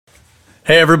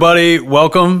Hey, everybody.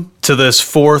 Welcome to this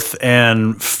fourth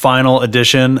and final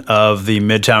edition of the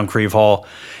Midtown Crieve Hall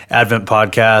Advent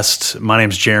Podcast. My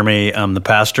name's Jeremy. I'm the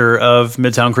pastor of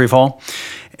Midtown Crieve Hall,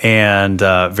 and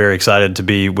very excited to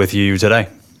be with you today.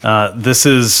 This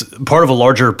is part of a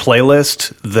larger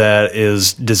playlist that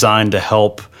is designed to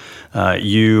help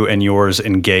you and yours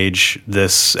engage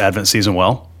this Advent season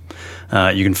well.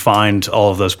 You can find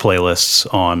all of those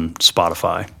playlists on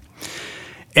Spotify.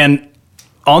 And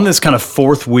on this kind of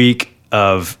fourth week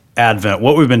of Advent,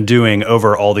 what we've been doing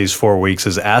over all these 4 weeks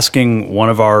is asking one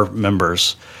of our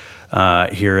members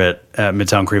here at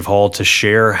Midtown Crieve Hall to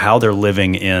share how they're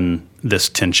living in this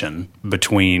tension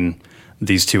between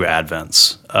these two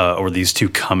Advents or these two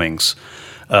comings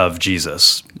of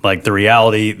Jesus. Like the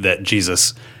reality that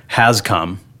Jesus has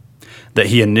come, that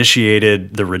he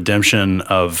initiated the redemption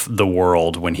of the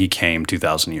world when he came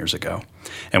 2,000 years ago.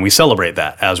 And we celebrate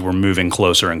that as we're moving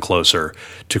closer and closer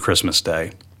to Christmas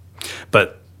Day.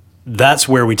 But that's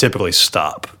where we typically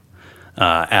stop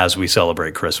as we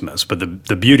celebrate Christmas. But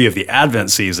the beauty of the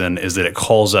Advent season is that it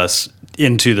calls us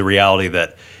into the reality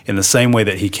that in the same way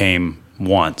that he came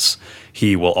once,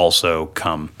 he will also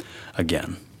come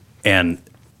again. And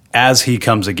as he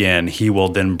comes again, he will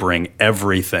then bring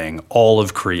everything, all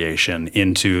of creation,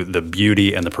 into the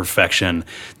beauty and the perfection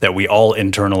that we all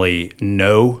internally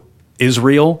know is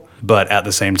real, but at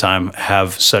the same time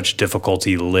have such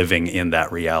difficulty living in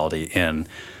that reality in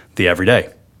the everyday.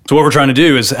 So what we're trying to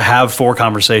do is have 4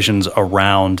 conversations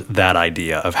around that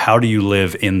idea of how do you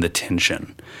live in the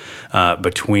tension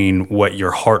between what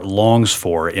your heart longs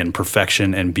for in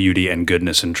perfection and beauty and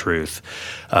goodness and truth,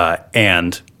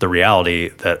 and the reality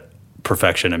that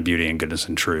perfection and beauty and goodness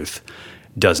and truth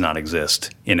does not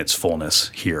exist in its fullness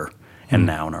here and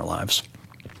now in our lives.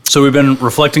 So we've been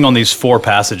reflecting on these 4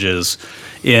 passages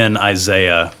in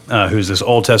Isaiah, who's this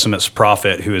Old Testament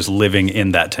prophet who is living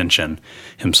in that tension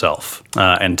himself.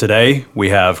 And today we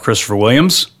have Christopher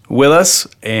Williams with us,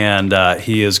 and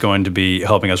he is going to be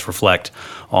helping us reflect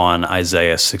on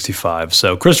Isaiah 65.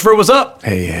 So Christopher, what's up?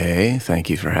 Hey, thank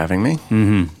you for having me.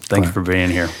 Thank you for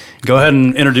being here. Go ahead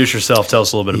and introduce yourself. Tell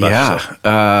us a little bit about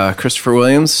yourself. Christopher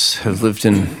Williams. Have lived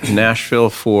in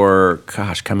Nashville for,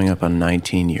 coming up on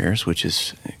 19 years, which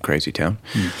is a crazy town,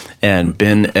 and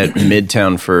been at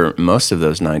Midtown for most of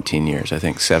those 19 years, I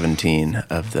think 17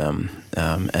 of them,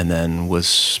 and then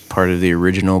was part of the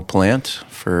original plant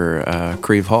for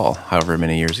Crieve Hall, however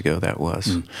many years ago that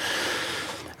was.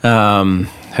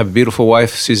 Have a beautiful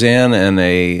wife, Suzanne, and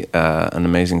an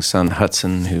amazing son,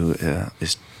 Hudson, who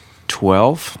is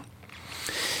 12.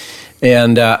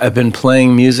 And I've been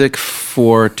playing music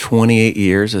for 28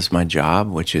 years as my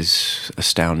job, which is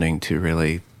astounding to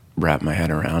really wrap my head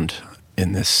around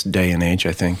in this day and age,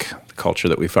 I think, the culture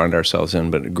that we find ourselves in,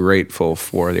 but grateful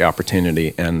for the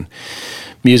opportunity. And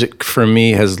music for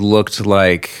me has looked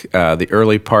like the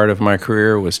early part of my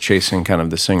career was chasing kind of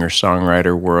the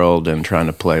singer-songwriter world and trying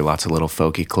to play lots of little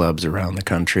folky clubs around the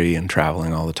country and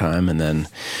traveling all the time. And then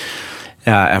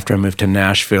after I moved to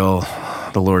Nashville,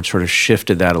 the Lord sort of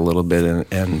shifted that a little bit,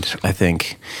 and I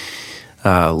think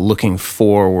looking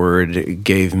forward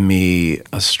gave me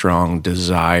a strong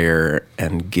desire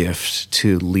and gift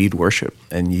to lead worship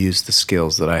and use the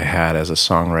skills that I had as a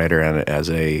songwriter and as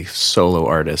a solo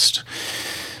artist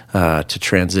to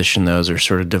transition those or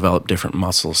sort of develop different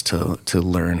muscles to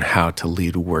learn how to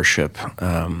lead worship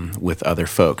with other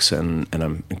folks, and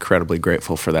I'm incredibly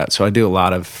grateful for that. So I do a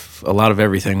lot of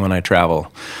everything when I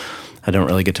travel. I don't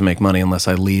really get to make money unless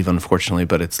I leave, unfortunately,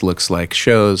 but it looks like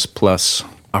shows plus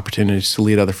opportunities to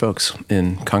lead other folks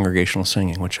in congregational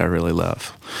singing, which I really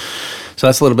love. So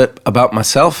that's a little bit about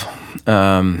myself.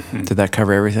 Did that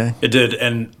cover everything? It did.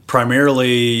 And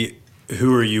primarily,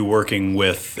 who are you working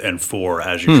with and for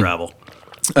as you travel?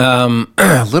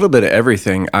 A little bit of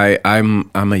everything. I'm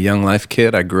a Young Life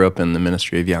kid. I grew up in the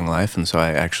ministry of Young Life, and so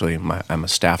I'm a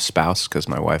staff spouse because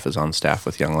my wife is on staff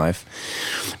with Young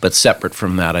Life. But separate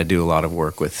from that, I do a lot of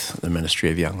work with the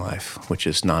ministry of Young Life, which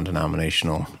is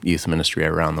non-denominational youth ministry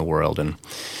around the world, and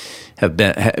have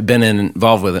been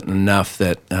involved with it enough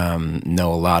that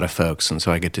know a lot of folks, and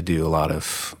so I get to do a lot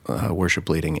of worship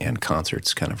leading and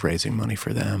concerts, kind of raising money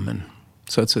for them, and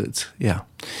so it's a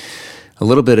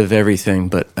little bit of everything,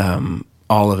 but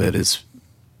all of it is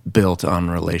built on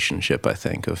relationship, I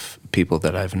think, of people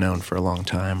that I've known for a long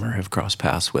time or have crossed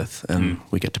paths with, and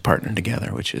we get to partner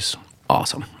together, which is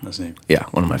awesome. That's neat. Yeah,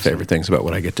 one of my favorite things about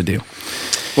what I get to do.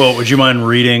 Well, would you mind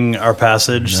reading our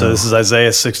passage? No. So this is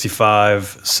Isaiah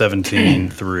 65, 17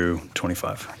 through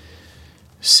 25.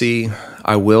 See,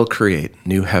 I will create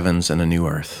new heavens and a new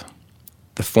earth.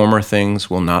 The former things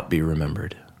will not be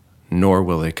remembered, nor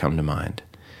will they come to mind.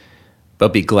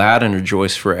 But be glad and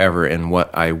rejoice forever in what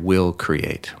I will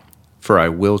create. For I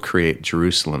will create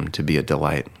Jerusalem to be a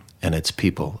delight, and its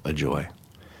people a joy.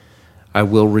 I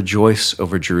will rejoice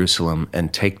over Jerusalem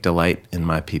and take delight in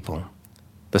my people.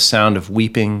 The sound of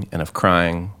weeping and of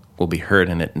crying will be heard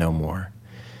in it no more.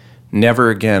 Never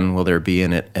again will there be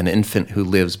in it an infant who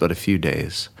lives but a few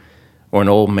days, or an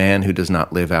old man who does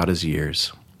not live out his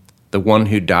years. The one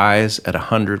who dies at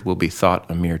 100 will be thought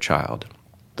a mere child.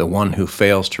 The one who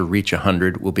fails to reach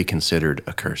 100 will be considered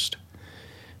accursed.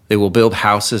 They will build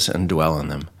houses and dwell in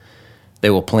them. They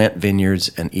will plant vineyards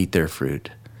and eat their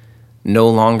fruit. No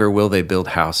longer will they build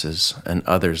houses and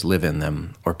others live in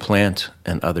them, or plant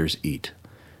and others eat.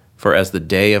 For as the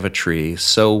day of a tree,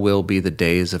 so will be the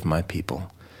days of my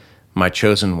people. My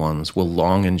chosen ones will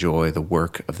long enjoy the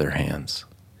work of their hands.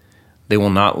 They will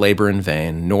not labor in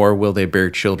vain, nor will they bear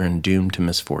children doomed to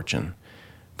misfortune.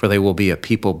 For they will be a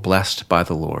people blessed by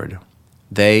the Lord,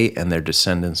 they and their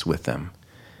descendants with them.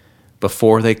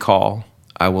 Before they call,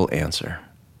 I will answer.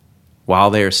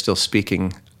 While they are still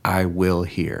speaking, I will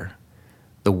hear.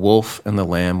 The wolf and the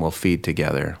lamb will feed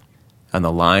together, and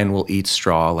the lion will eat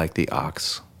straw like the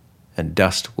ox, and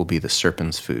dust will be the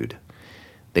serpent's food.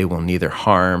 They will neither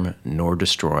harm nor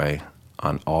destroy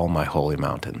on all my holy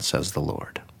mountain, says the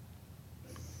Lord.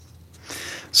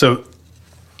 So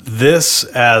this,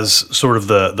 as sort of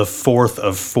the fourth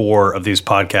of four of these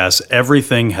podcasts,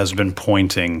 everything has been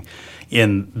pointing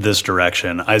in this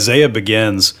direction. Isaiah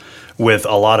begins with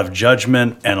a lot of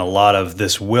judgment and a lot of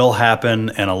this will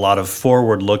happen and a lot of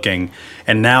forward looking.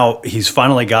 And now he's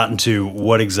finally gotten to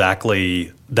what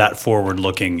exactly that forward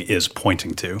looking is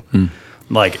pointing to.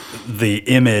 Like the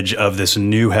image of this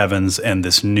new heavens and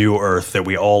this new earth that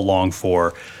we all long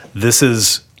for. This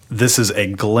is a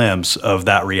glimpse of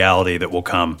that reality that will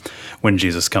come when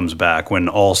Jesus comes back, when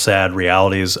all sad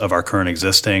realities of our current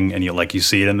existing, and you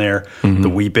see it in there, the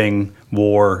weeping,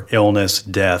 war, illness,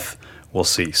 death will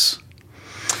cease.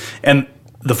 And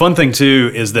the fun thing,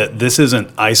 too, is that this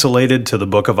isn't isolated to the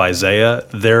book of Isaiah.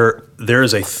 There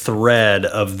is a thread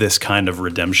of this kind of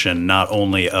redemption, not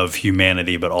only of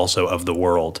humanity, but also of the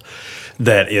world,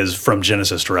 that is from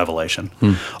Genesis to Revelation.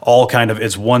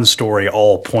 It's one story,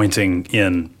 all pointing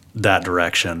in that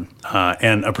direction.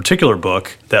 And a particular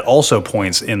book that also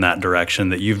points in that direction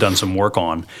that you've done some work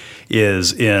on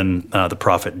is in the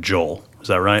prophet Joel. Is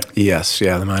that right? Yes,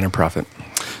 the minor prophet.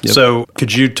 Yep. So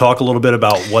could you talk a little bit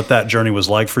about what that journey was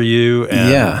like for you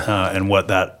and what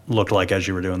that looked like as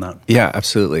you were doing that? Yeah,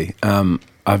 absolutely.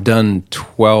 I've done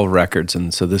 12 records,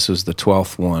 and so this was the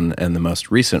 12th one and the most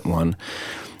recent one.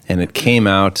 And it came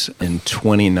out in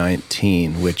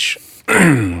 2019, which,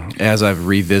 as I've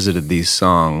revisited these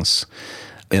songs,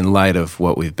 in light of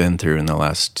what we've been through in the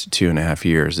last 2.5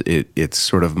 years, it's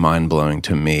sort of mind-blowing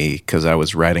to me because I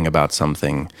was writing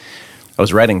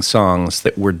songs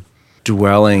that were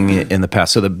dwelling in the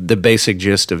past. So the basic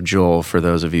gist of Joel, for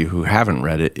those of you who haven't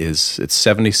read it, is it's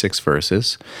 76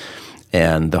 verses,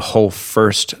 and the whole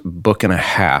first book and a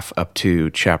half up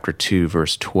to chapter 2,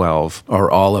 verse 12,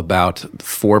 are all about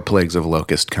 4 plagues of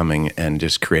locust coming and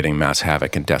just creating mass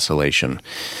havoc and desolation.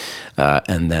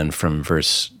 And then from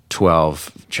verse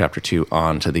 12, chapter 2,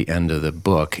 on to the end of the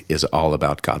book is all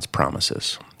about God's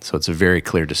promises. So it's a very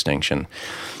clear distinction.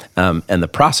 And the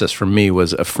process for me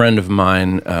was a friend of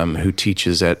mine who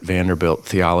teaches at Vanderbilt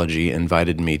Theology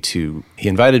invited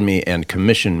me and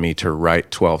commissioned me to write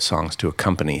 12 songs to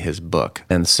accompany his book.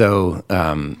 And so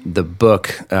the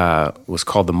book was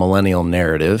called The Millennial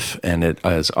Narrative, and it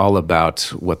is all about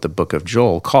what the book of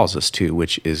Joel calls us to,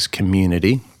 which is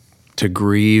community, to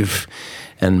grieve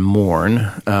and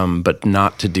mourn, but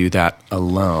not to do that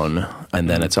alone. And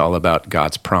then it's all about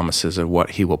God's promises of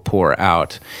what he will pour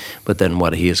out, but then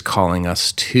what he is calling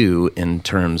us to in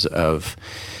terms of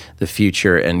the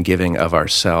future and giving of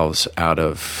ourselves out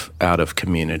of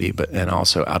community, and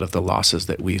also out of the losses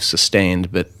that we've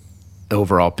sustained. But the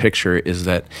overall picture is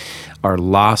that our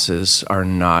losses are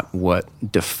not what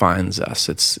defines us.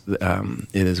 It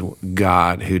is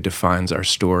God who defines our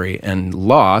story. And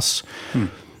loss,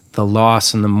 the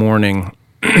loss and the mourning,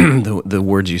 the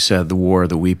words you said, the war,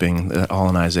 the weeping, all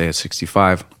in Isaiah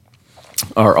 65,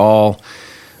 are all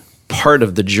part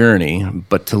of the journey.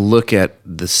 But to look at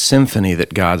the symphony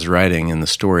that God's writing in the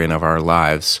story and of our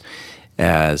lives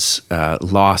as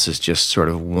loss is just sort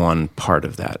of one part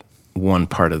of that, one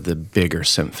part of the bigger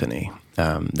symphony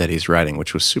that he's writing,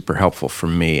 which was super helpful for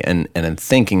me. And in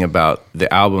thinking about,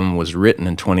 the album was written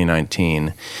in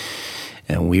 2019,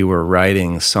 and we were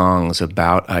writing songs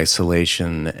about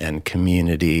isolation and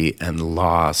community and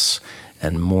loss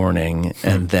and mourning,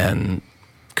 and then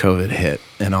COVID hit,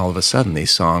 and all of a sudden these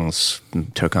songs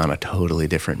took on a totally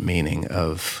different meaning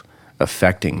of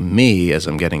affecting me as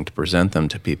I'm getting to present them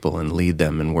to people and lead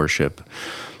them in worship.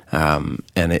 And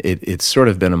it's sort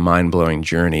of been a mind-blowing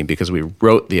journey because we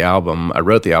wrote the album. I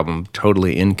wrote the album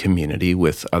totally in community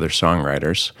with other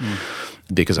songwriters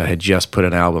because I had just put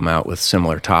an album out with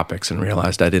similar topics and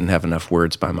realized I didn't have enough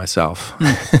words by myself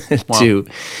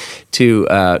to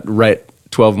write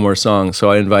 12 more songs. So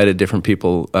I invited different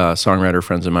people, songwriter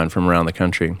friends of mine from around the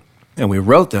country, and we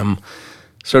wrote them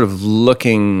sort of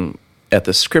looking at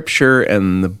the scripture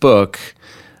and the book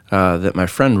that my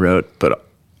friend wrote, but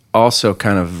also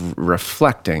kind of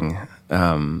reflecting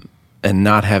and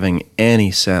not having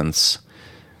any sense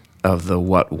of the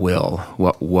what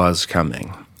was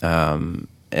coming.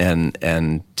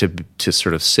 And to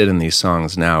sort of sit in these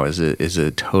songs now is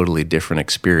a totally different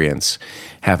experience,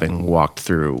 having walked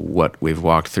through what we've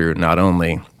walked through, not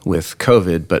only with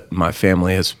COVID, but my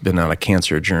family has been on a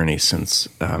cancer journey since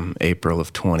April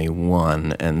of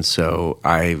 21, and so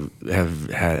I have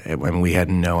had, and we had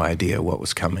no idea what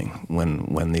was coming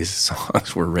when these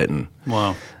songs were written.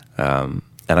 Wow. And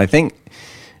I think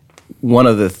one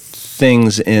of the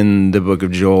things in the book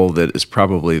of Joel that is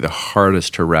probably the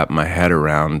hardest to wrap my head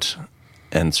around,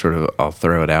 and sort of I'll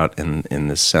throw it out in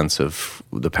the sense of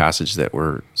the passage that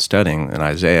we're studying in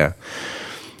Isaiah,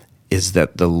 is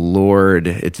that the Lord,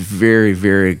 it very,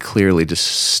 very clearly just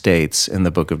states in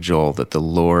the book of Joel that the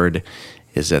Lord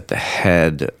is at the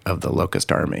head of the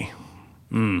locust army.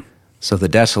 So the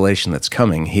desolation that's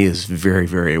coming, he is very,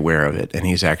 very aware of it, and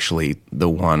he's actually the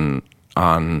one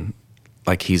on,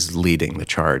 like he's leading the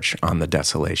charge on the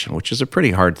desolation, which is a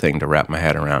pretty hard thing to wrap my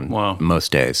head around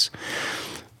most days.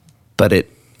 But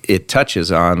it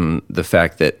touches on the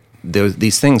fact that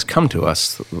these things come to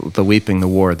us, the weeping, the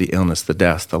war, the illness, the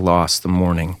death, the loss, the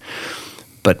mourning,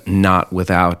 but not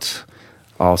without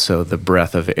also the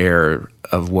breath of air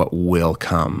of what will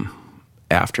come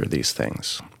after these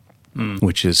things,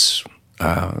 which is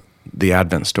the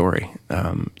Advent story.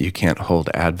 You can't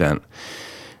hold Advent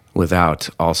without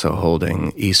also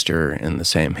holding Easter in the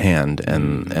same hand,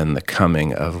 and the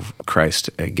coming of Christ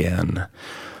again.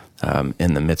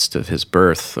 In the midst of his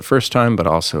birth the first time, but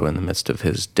also in the midst of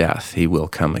his death. He will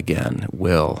come again.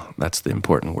 Will, that's the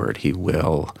important word. He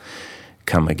will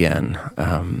come again.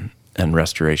 And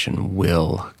restoration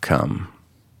will come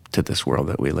to this world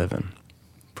that we live in.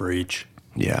 Preach.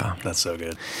 Yeah. That's so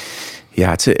good.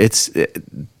 Yeah, it's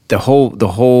the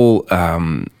whole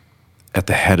at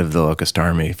the head of the locust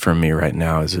army for me right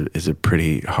now is a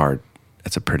pretty hard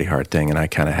thing, and I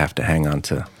kind of have to hang on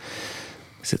to.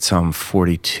 Is it Psalm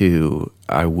 42,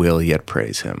 I will yet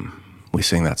praise him. We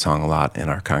sing that song a lot in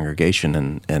our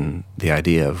congregation, and the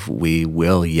idea of we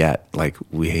will yet, like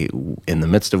we, in the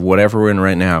midst of whatever we're in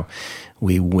right now,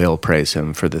 we will praise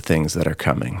him for the things that are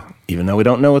coming. Even though we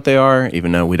don't know what they are,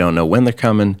 even though we don't know when they're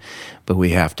coming, but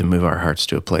we have to move our hearts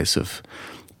to a place of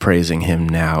praising him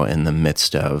now in the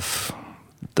midst of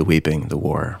the weeping, the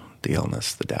war, the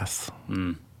illness, the death.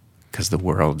 Because the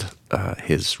world,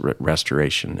 his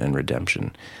restoration and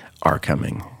redemption are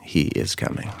coming. He is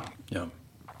coming. Yeah.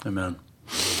 Amen.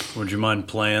 Would you mind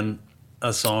playing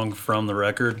a song from the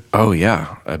record? Oh,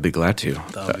 yeah. I'd be glad to.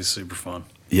 That would be super fun.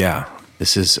 Yeah.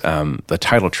 This is the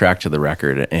title track to the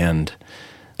record, and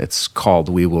it's called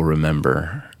We Will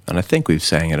Remember. And I think we've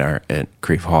sang it at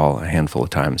Crieve Hall a handful of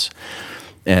times.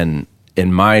 And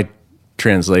in my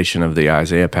translation of the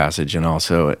Isaiah passage, and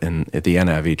also at the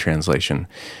NIV translation,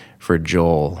 for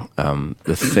Joel,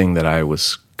 the thing that I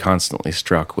was constantly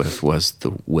struck with was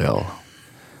the will.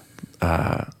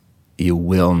 You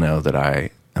will know that I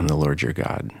am the Lord your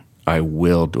God. I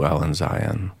will dwell in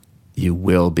Zion. You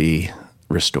will be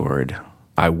restored.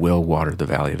 I will water the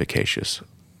valley of Acacias.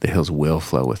 The hills will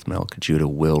flow with milk. Judah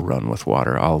will run with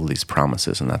water. All of these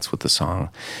promises, and that's what the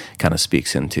song kind of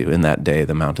speaks into. In that day,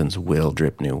 the mountains will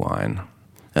drip new wine,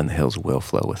 and the hills will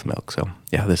flow with milk. So,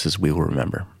 yeah, this is We Will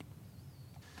Remember.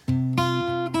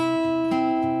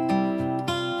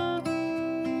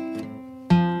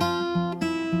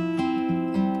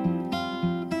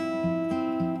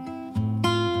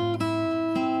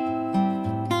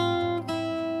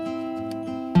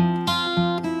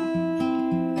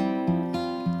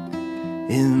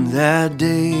 In that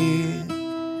day,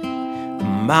 the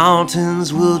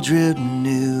mountains will drip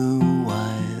new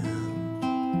wine.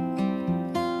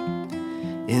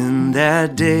 In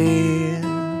that day,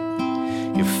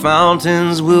 your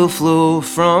fountains will flow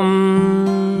from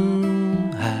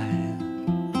high,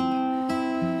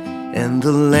 and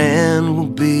the land will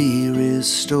be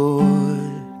restored,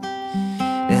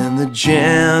 and the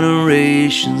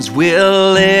generations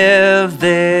will live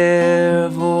their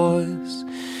voice.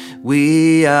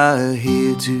 We are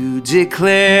here to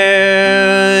declare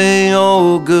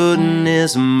your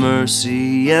goodness,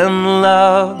 mercy, and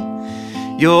love.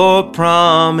 Your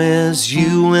promise,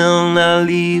 you will not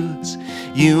leave us,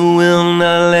 you will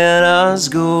not let us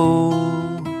go.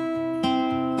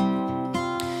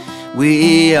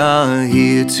 We are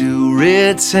here to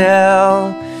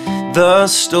retell the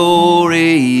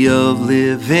story of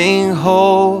living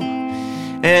hope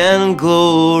and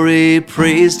glory.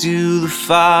 Praise to the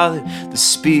Father, the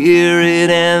Spirit,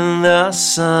 and the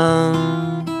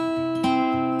Son.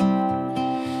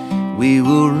 We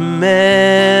will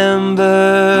remember,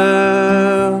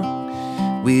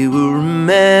 we will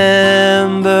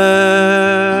remember,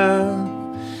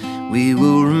 we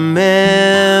will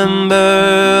remember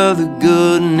the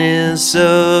goodness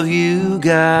of you,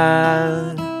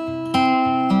 God.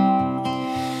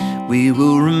 We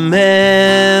will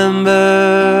remember,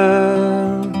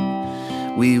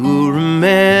 we will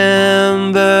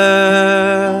remember,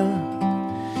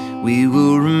 we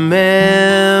will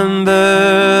remember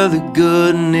the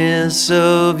goodness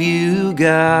of you,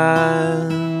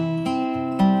 God.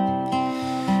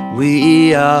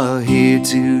 We are here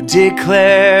to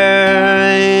declare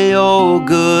your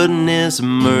goodness,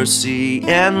 mercy,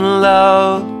 and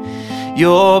love.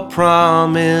 Your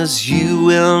promise, you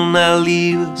will not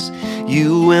leave us,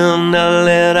 you will not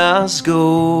let us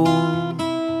go.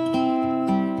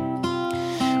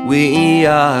 We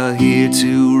are here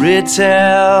to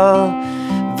retell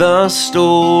the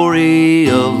story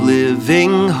of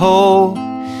living hope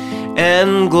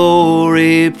and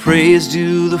glory. Praise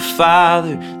to the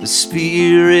Father, the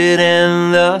Spirit,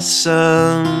 and the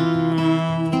Son.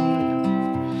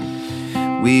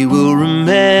 We will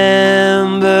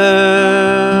remember,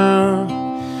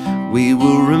 we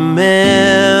will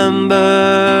remember,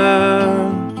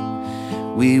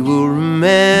 we will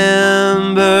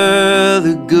remember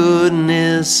the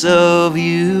goodness of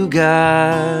you,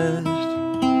 God.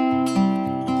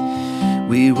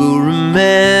 We will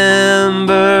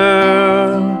remember,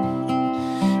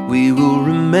 we will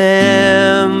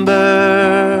remember,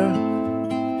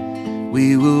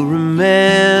 we will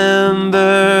remember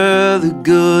the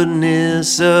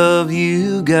goodness of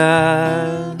you,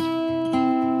 God.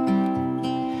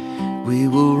 We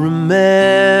will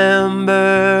remember,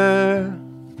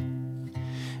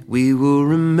 we will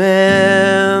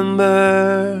remember,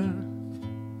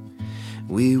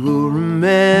 we will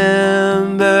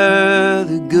remember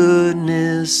the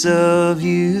goodness of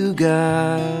you,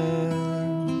 God.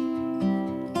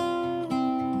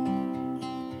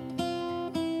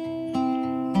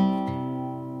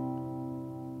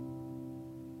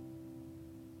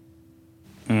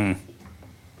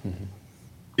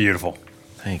 Beautiful.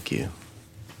 Thank you.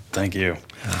 Thank you.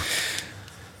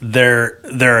 There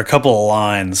are a couple of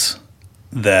lines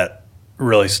that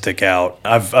really stick out.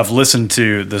 I've listened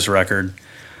to this record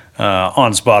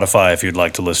on Spotify if you'd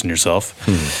like to listen yourself.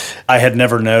 I had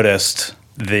never noticed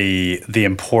the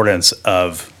importance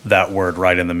of that word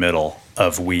right in the middle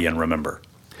of we and remember,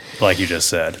 like you just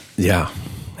said. Yeah.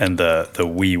 And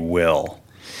the we will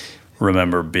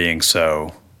remember being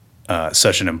so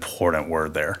such an important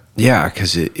word there. Yeah,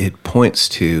 because it points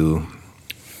to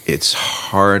it's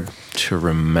hard to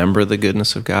remember the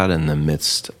goodness of God in the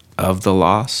midst of the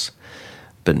loss,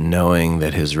 but knowing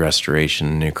that his restoration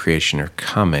and new creation are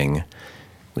coming,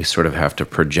 we sort of have to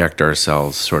project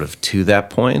ourselves sort of to that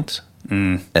point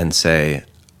and say,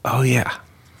 oh yeah,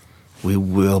 we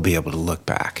will be able to look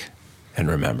back and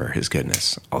remember his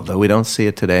goodness. Although we don't see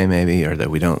it today maybe, or that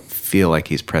we don't feel like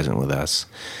he's present with us,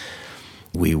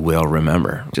 we will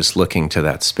remember. Just looking to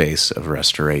that space of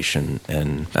restoration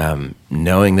and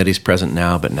knowing that he's present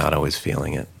now, but not always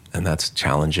feeling it. And that's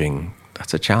challenging.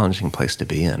 That's a challenging place to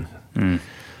be in.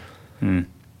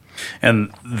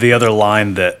 And the other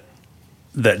line that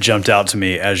jumped out to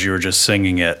me as you were just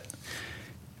singing it,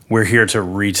 we're here to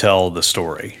retell the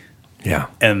story. Yeah.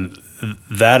 And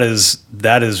that is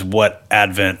what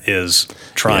Advent is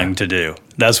trying to do.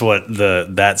 That's what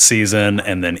that season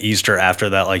and then Easter after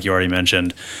that, like you already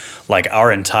mentioned, like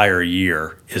our entire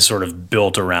year is sort of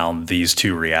built around these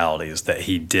two realities, that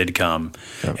he did come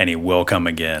and he will come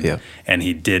again, and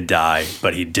he did die,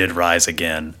 but he did rise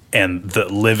again, and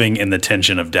the living in the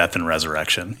tension of death and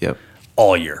resurrection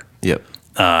all year.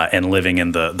 And living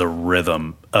in the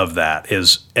rhythm of that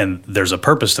is, and there's a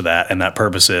purpose to that, and that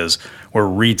purpose is we're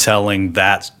retelling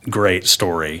that great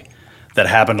story that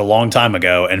happened a long time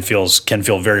ago and can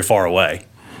feel very far away.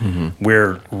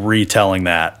 We're retelling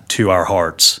that to our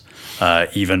hearts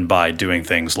even by doing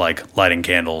things like lighting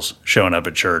candles, showing up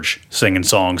at church, singing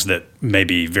songs that may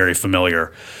be very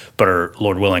familiar, but are,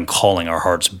 Lord willing, calling our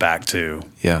hearts back to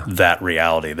that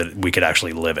reality, that we could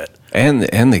actually live it.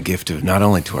 And the gift of not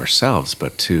only to ourselves,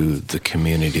 but to the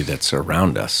community that's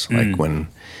around us. Like when,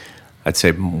 I'd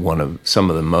say some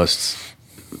of the most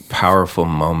powerful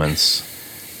moments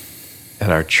at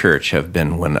our church have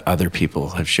been when other people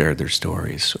have shared their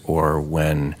stories, or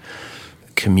when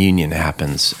communion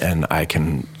happens and I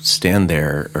can stand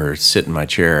there or sit in my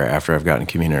chair after I've gotten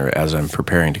communion, or as I'm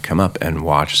preparing to come up, and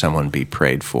watch someone be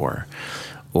prayed for.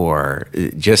 Or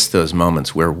just those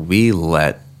moments where we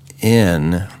let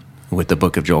in what the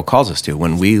book of Joel calls us to,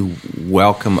 when we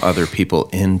welcome other people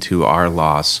into our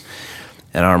loss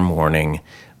and our mourning,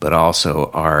 but also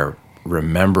our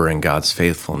remembering God's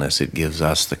faithfulness. It gives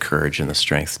us the courage and the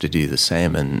strength to do the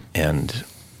same. And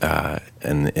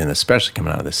especially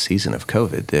coming out of this season of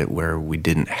COVID, where we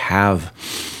didn't have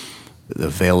the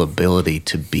availability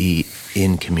to be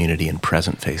in community and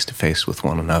present face to face with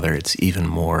one another, it's even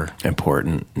more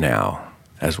important now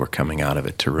as we're coming out of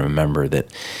it to remember that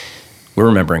we're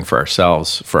remembering for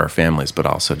ourselves, for our families, but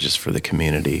also just for the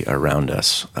community around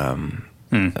us,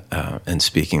 and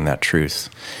speaking that truth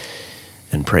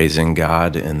and praising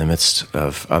God in the midst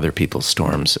of other people's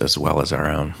storms as well as our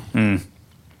own.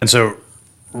 And so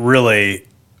really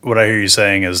what I hear you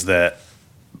saying is that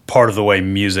part of the way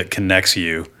music connects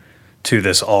you to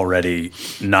this already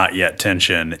not yet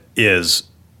tension is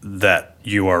that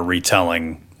you are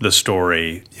retelling the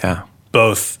story,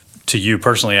 both to you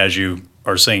personally as you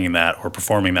are singing that or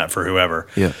performing that for whoever,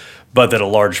 but that a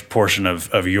large portion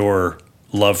of your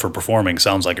love for performing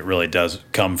sounds like it really does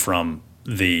come from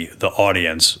the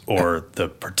audience or the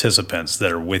participants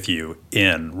that are with you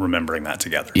in remembering that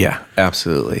together. Yeah,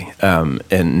 absolutely.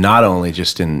 And not only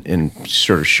just in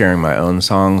sort of sharing my own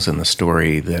songs and the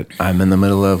story that I'm in the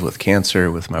middle of with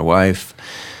cancer with my wife,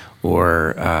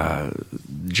 or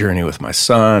journey with my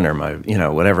son, or my,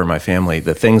 whatever, my family,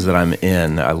 the things that I'm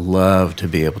in, I love to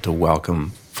be able to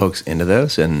welcome folks into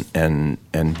those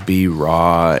and be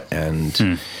raw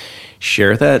and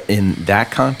share that in that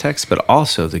context, but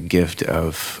also the gift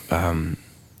of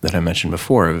that I mentioned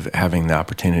before, of having the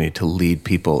opportunity to lead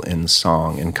people in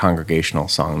song, in congregational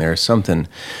song. There's something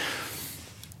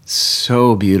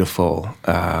so beautiful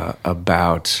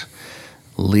about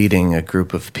leading a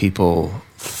group of people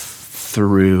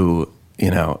through,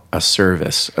 a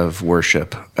service of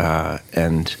worship,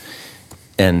 and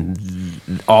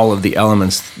all of the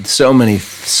elements. So many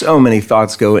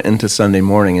thoughts go into Sunday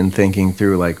morning and thinking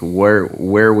through, like, where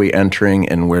are we entering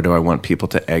and where do I want people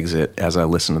to exit as I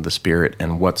listen to the Spirit,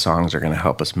 and what songs are going to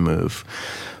help us move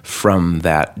from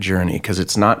that journey. Because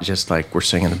it's not just like we're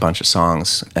singing a bunch of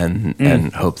songs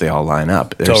and hope they all line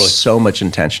up. There's so much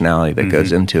intentionality that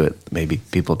goes into it. Maybe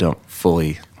people don't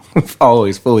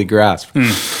always fully grasp.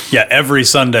 Yeah, every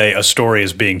Sunday a story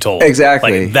is being told.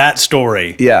 Exactly. Like that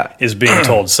story is being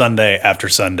told Sunday after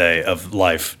Sunday of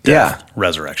life, death,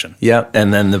 resurrection. Yeah,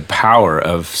 and then the power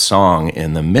of song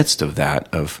in the midst of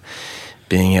that, of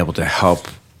being able to help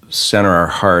center our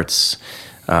hearts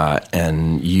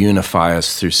and unify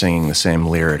us through singing the same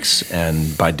lyrics.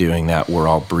 And by doing that, we're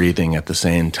all breathing at the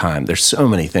same time. There's so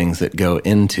many things that go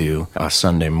into a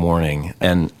Sunday morning.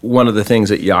 And one of the things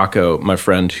that Jaco, my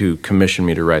friend who commissioned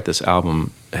me to write this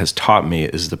album, has taught me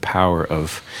is the power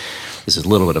of, this is a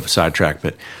little bit of a sidetrack,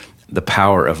 but the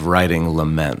power of writing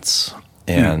laments.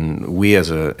 And we as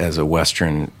a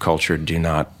Western culture do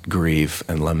not grieve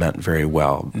and lament very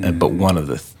well. But one of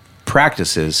the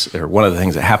practices, or one of the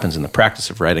things that happens in the practice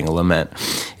of writing a lament,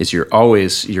 is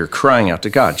you're crying out to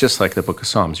God, just like the book of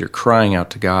Psalms. You're crying out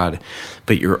to God,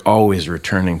 but you're always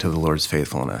returning to the Lord's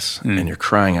faithfulness. And you're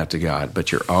crying out to God,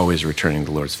 but you're always returning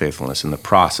to the Lord's faithfulness. In the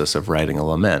process of writing a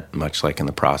lament, much like in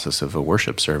the process of a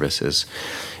worship service, is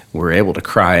we're able to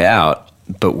cry out,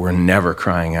 but we're never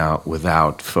crying out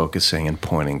without focusing and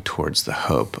pointing towards the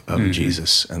hope of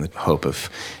Jesus and the hope of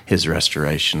his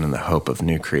restoration and the hope of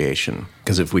new creation.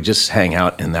 Because if we just hang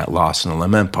out in that loss and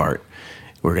lament part,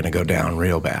 we're going to go down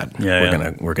real bad.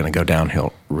 We're going to go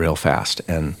downhill real fast.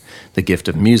 And the gift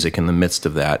of music in the midst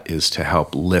of that is to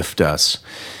help lift us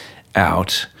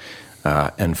out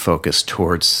and focus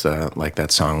towards, like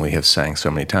that song we have sang so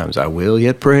many times, I will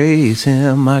yet praise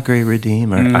him, my great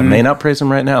Redeemer. I may not praise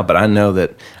him right now, but I know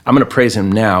that I'm going to praise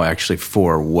him now actually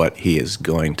for what he is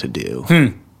going to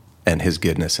do and his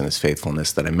goodness and his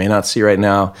faithfulness that I may not see right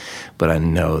now, but I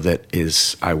know that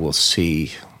I will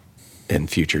see in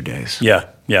future days. Yeah,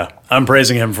 yeah. I'm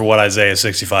praising him for what Isaiah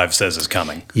 65 says is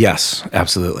coming, Yes,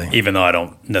 absolutely. even though I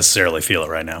don't necessarily feel it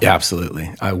right now. Yeah,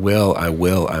 absolutely. I will.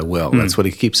 That's what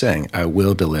he keeps saying. I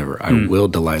will deliver. I will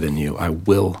delight in you. I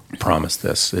will promise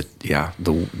this.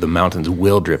 The mountains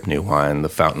will drip new wine. The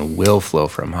fountain will flow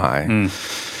from high.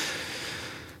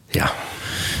 Yeah.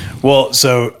 Well,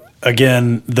 so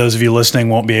again, those of you listening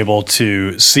won't be able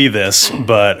to see this,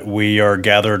 but we are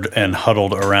gathered and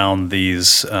huddled around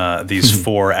these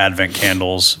 4 Advent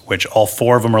candles, which all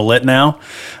 4 of them are lit now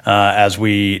as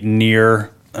we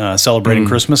near celebrating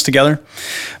Christmas together.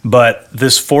 But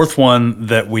this 4th one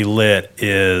that we lit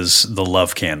is the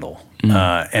love candle.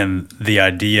 And the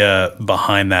idea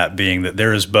behind that being that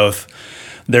there is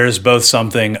both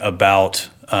something about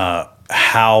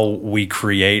how we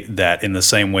create that in the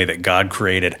same way that God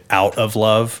created out of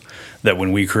love, that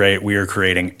when we create, we are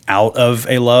creating out of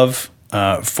a love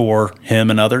for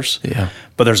him and others. Yeah.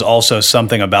 But there's also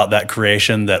something about that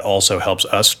creation that also helps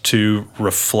us to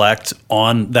reflect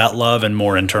on that love and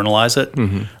more internalize it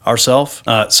ourselves.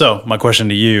 So my question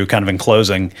to you, kind of in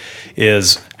closing,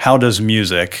 is how does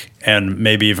music, and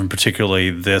maybe even particularly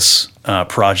this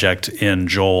project in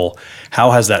Joel,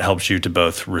 how has that helped you to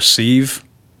both receive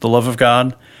the love of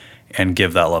God and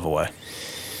give that love away?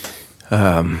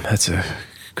 That's a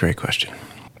great question.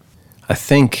 I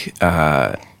think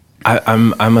I'm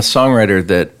a songwriter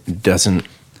that doesn't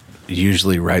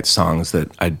usually write songs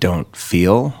that I don't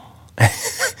feel.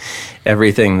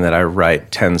 Everything that I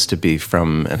write tends to be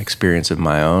from an experience of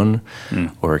my own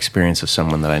or experience of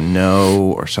someone that I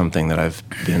know or something that I've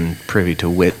been privy to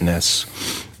witness.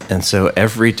 And so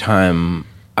every time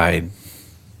I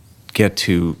get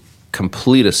to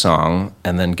complete a song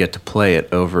and then get to play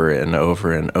it over and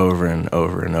over and over and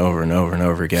over and over and over and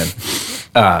over again,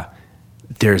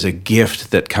 there's a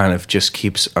gift that kind of just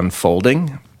keeps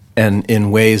unfolding. And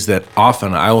in ways that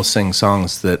often I will sing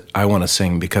songs that I want to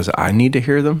sing because I need to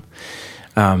hear them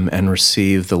and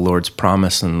receive the Lord's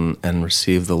promise and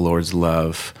receive the Lord's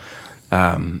love.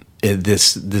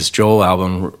 This Joel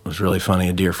album was really funny.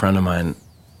 A dear friend of mine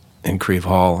in Creve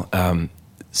Hall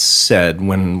said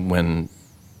when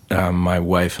my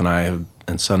wife and I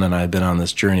and son and I have been on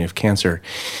this journey of cancer,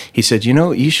 he said,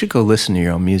 you should go listen to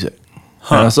your own music.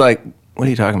 And I was like, what are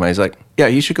you talking about? He's like, yeah,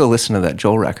 you should go listen to that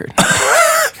Joel record.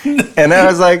 And I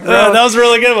was like, that was a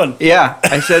really good one. Yeah.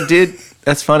 I said, dude,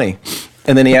 that's funny.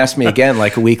 And then he asked me again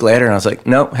like a week later, and I was like,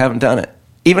 no, haven't done it.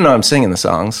 Even though I'm singing the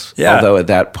songs, although at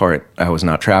that part I was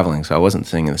not traveling, so I wasn't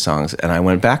singing the songs. And I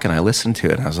went back and I listened to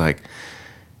it, and I was like,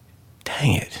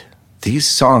 dang it. These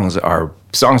songs are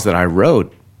songs that I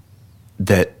wrote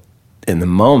that in the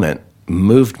moment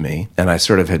moved me, and I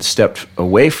sort of had stepped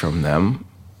away from them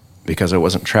because I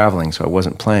wasn't traveling, so I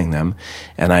wasn't playing them.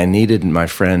 And I needed my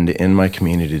friend in my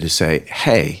community to say,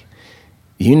 hey,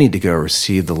 you need to go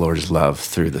receive the Lord's love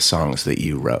through the songs that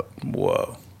you wrote.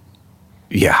 Whoa.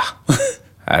 Yeah.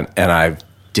 and I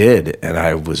did, and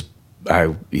I was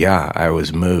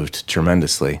moved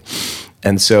tremendously.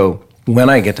 And so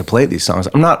when I get to play these songs,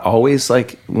 I'm not always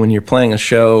like, when you're playing a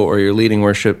show or you're leading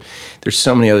worship, there's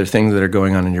so many other things that are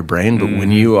going on in your brain. But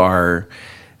when you are,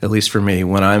 at least for me,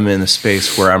 when I'm in a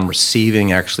space where I'm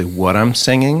receiving actually what I'm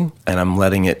singing and I'm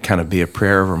letting it kind of be a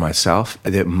prayer over myself,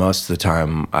 that most of the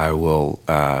time I will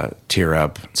tear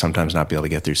up, sometimes not be able to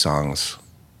get through songs.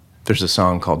 There's a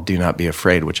song called Do Not Be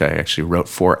Afraid, which I actually wrote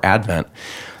for Advent,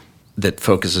 that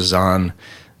focuses on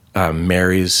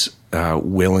Mary's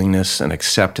willingness and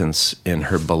acceptance in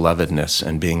her belovedness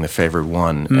and being the favored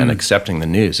one and accepting the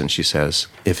news. And she says,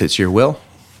 if it's your will,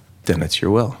 then it's your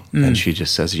will. And she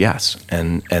just says yes.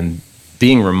 And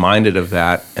being reminded of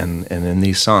that and in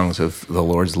these songs of the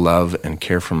Lord's love and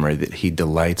care for me, that he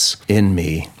delights in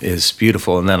me, is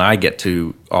beautiful. And then I get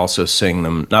to also sing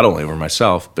them, not only over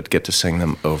myself, but get to sing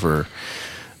them over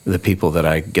the people that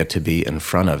I get to be in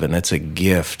front of. And it's a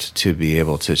gift to be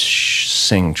able to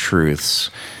sing truths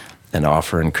and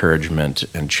offer encouragement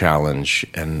and challenge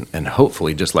and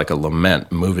hopefully just like a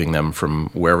lament, moving them from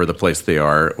wherever the place they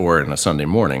are, or in a Sunday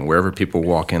morning, wherever people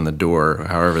walk in the door,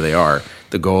 however they are,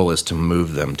 the goal is to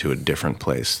move them to a different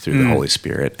place through the Holy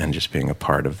Spirit, and just being a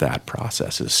part of that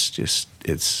process is just,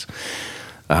 it's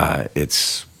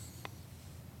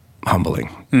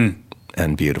humbling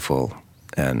and beautiful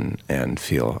and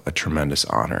feel a tremendous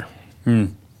honor. Yeah.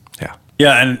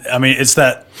 Yeah, and I mean it's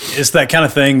that kind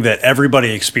of thing that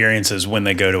everybody experiences when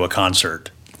they go to a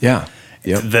concert. Yeah.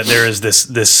 Yep. That there is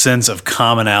this sense of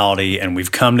commonality, and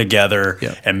we've come together,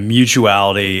 and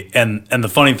mutuality. And the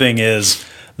funny thing is,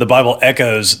 the Bible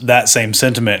echoes that same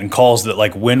sentiment and calls that,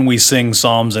 like, when we sing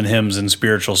psalms and hymns and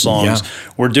spiritual songs,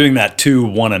 we're doing that to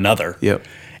one another. Yep.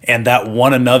 And that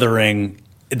one anothering,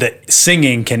 that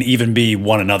singing can even be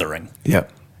one anothering.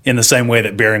 Yep. In the same way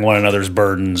that bearing one another's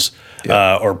burdens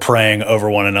or praying over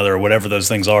one another, or whatever those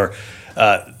things are,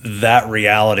 that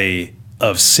reality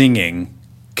of singing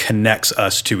connects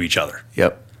us to each other.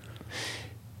 Yep.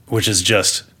 Which is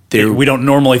just, we don't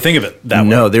normally think of it that way.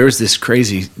 No, there's this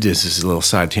crazy, this is a little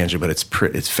side tangent, but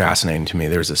it's fascinating to me.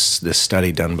 There's this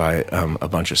study done by a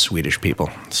bunch of Swedish people,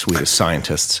 Swedish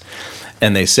scientists,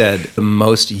 and they said the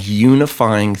most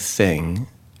unifying thing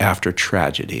after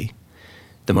tragedy,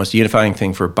 the most unifying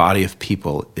thing for a body of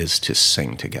people is to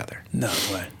sing together. No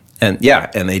way. And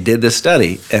they did this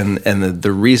study, and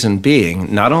the reason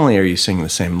being, not only are you singing the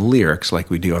same lyrics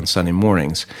like we do on Sunday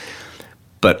mornings,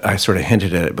 but I sort of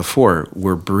hinted at it before,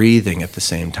 we're breathing at the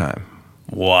same time.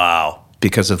 Wow.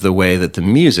 Because of the way that the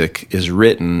music is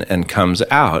written and comes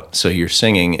out. So you're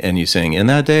singing, and you sing, "In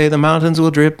that day the mountains will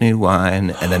drip new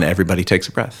wine," and then everybody takes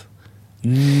a breath.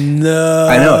 No.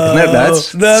 I know, isn't that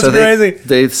nuts? That's so crazy.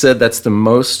 They said that's the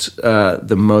most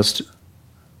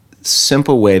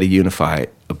simple way to unify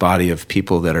a body of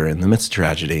people that are in the midst of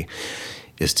tragedy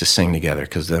is to sing together,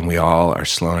 because then we all are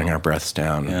slowing our breaths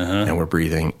down and we're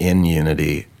breathing in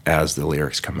unity as the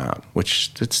lyrics come out.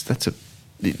 Which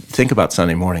think about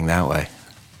Sunday morning that way.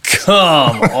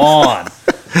 Come on.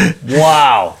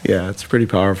 Wow. Yeah, it's pretty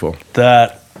powerful.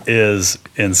 That is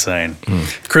insane.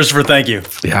 Christopher, thank you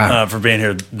for being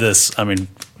here.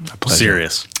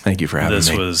 Serious. Thank you for having me.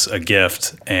 This was a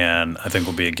gift, and I think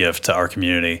will be a gift to our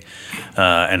community,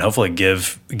 and hopefully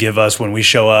give us, when we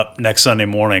show up next Sunday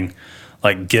morning,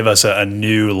 like give us a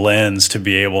new lens to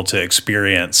be able to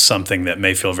experience something that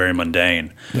may feel very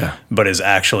mundane, but is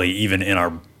actually, even in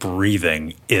our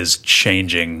breathing, is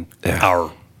changing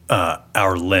our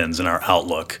lens and our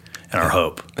outlook and our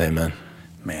hope. Amen.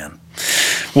 Man.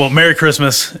 Well, Merry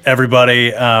Christmas,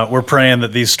 everybody. We're praying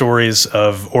that these stories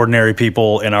of ordinary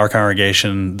people in our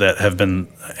congregation that have been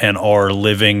and are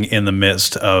living in the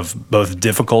midst of both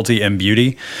difficulty and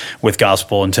beauty with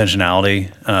gospel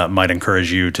intentionality might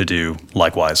encourage you to do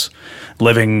likewise.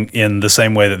 Living in the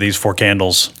same way that these four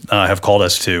candles have called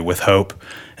us to, with hope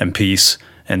and peace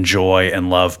and joy and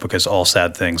love, because all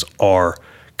sad things are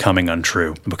coming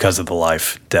untrue because of the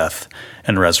life, death,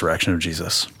 and resurrection of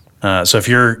Jesus. So if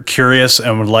you're curious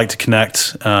and would like to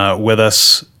connect with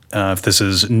us, if this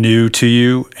is new to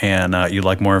you and you'd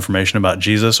like more information about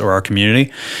Jesus or our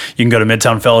community, you can go to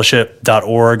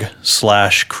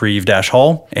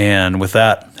midtownfellowship.org/Creve-Hall. And with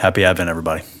that, happy Advent,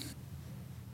 everybody.